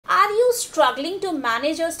you struggling to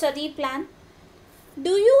manage your study plan?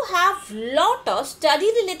 Do you have lot of study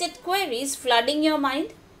related queries flooding your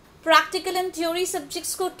mind? Practical and theory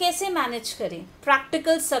subjects को कैसे manage करें?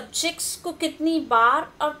 Practical subjects को कितनी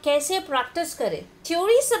बार और कैसे practice करें?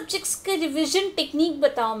 Theory subjects के revision technique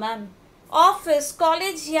बताओ मैम। ऑफिस,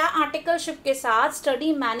 कॉलेज या आर्टिकलशिप के साथ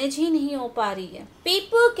स्टडी मैनेज ही नहीं हो पा रही है।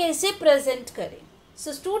 पेपर कैसे प्रेजेंट करें?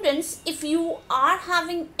 So students, if you are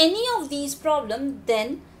having any of these problems,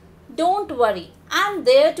 then don't worry. I'm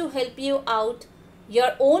there to help you out. Your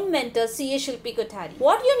own mentor, CA Shilpi Kothari.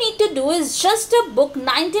 What you need to do is just book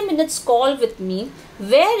 90 minutes call with me,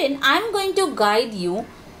 wherein I'm going to guide you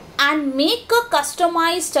and make a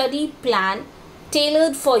customized study plan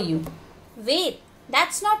tailored for you. Wait,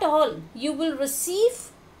 that's not all. You will receive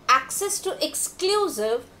access to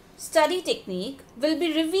exclusive study technique, will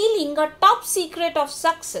be revealing a top secret of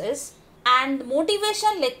success and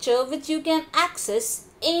motivation lecture which you can access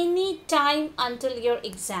any time until your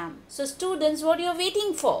exam. So students, what you're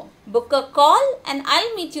waiting for? Book a call and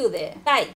I'll meet you there. Bye.